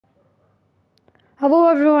Hello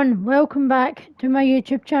everyone, welcome back to my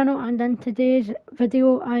YouTube channel, and in today's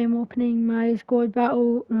video I am opening my squad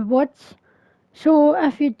battle rewards. So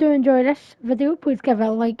if you do enjoy this video, please give it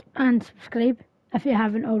a like and subscribe if you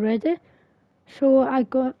haven't already. So I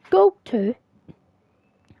got gold 2,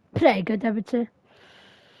 pretty good I would say,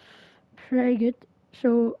 pretty good.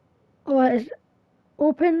 So let's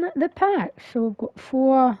open the packs. So we've got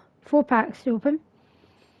four packs to open.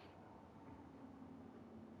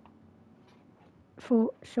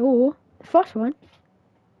 So the first one.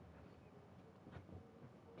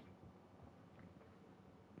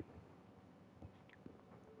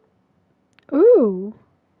 Ooh,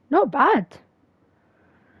 not bad.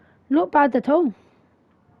 Not bad at all.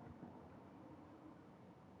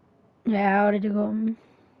 Yeah, I already got him.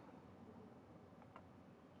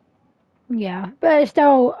 Yeah, but it's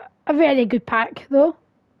still a very good pack though.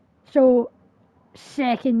 So,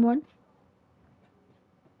 second one.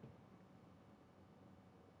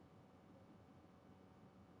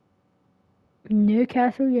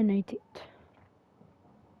 Newcastle United.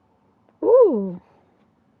 Ooh.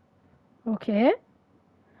 Okay.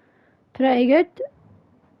 Pretty good.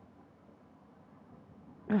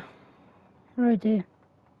 Alrighty.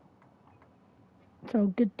 It's all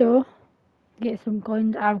good though. Get some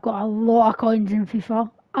coins. I've got a lot of coins in FIFA,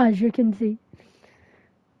 as you can see.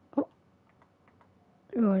 Oh,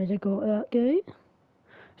 already got that guy.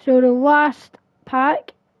 So the last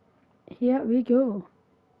pack. Here we go.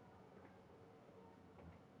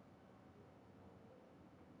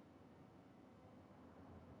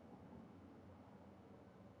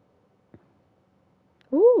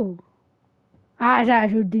 Ooh. That is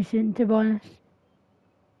actually decent, to be honest.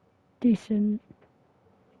 Decent.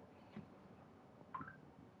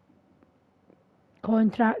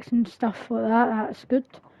 Contracts and stuff like that, that's good.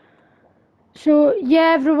 So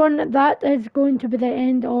yeah everyone, that is going to be the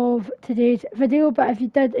end of today's video, but if you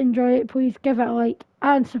did enjoy it, please give it a like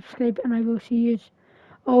and subscribe, and I will see you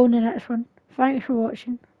all in the next one. Thanks for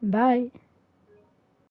watching. Bye.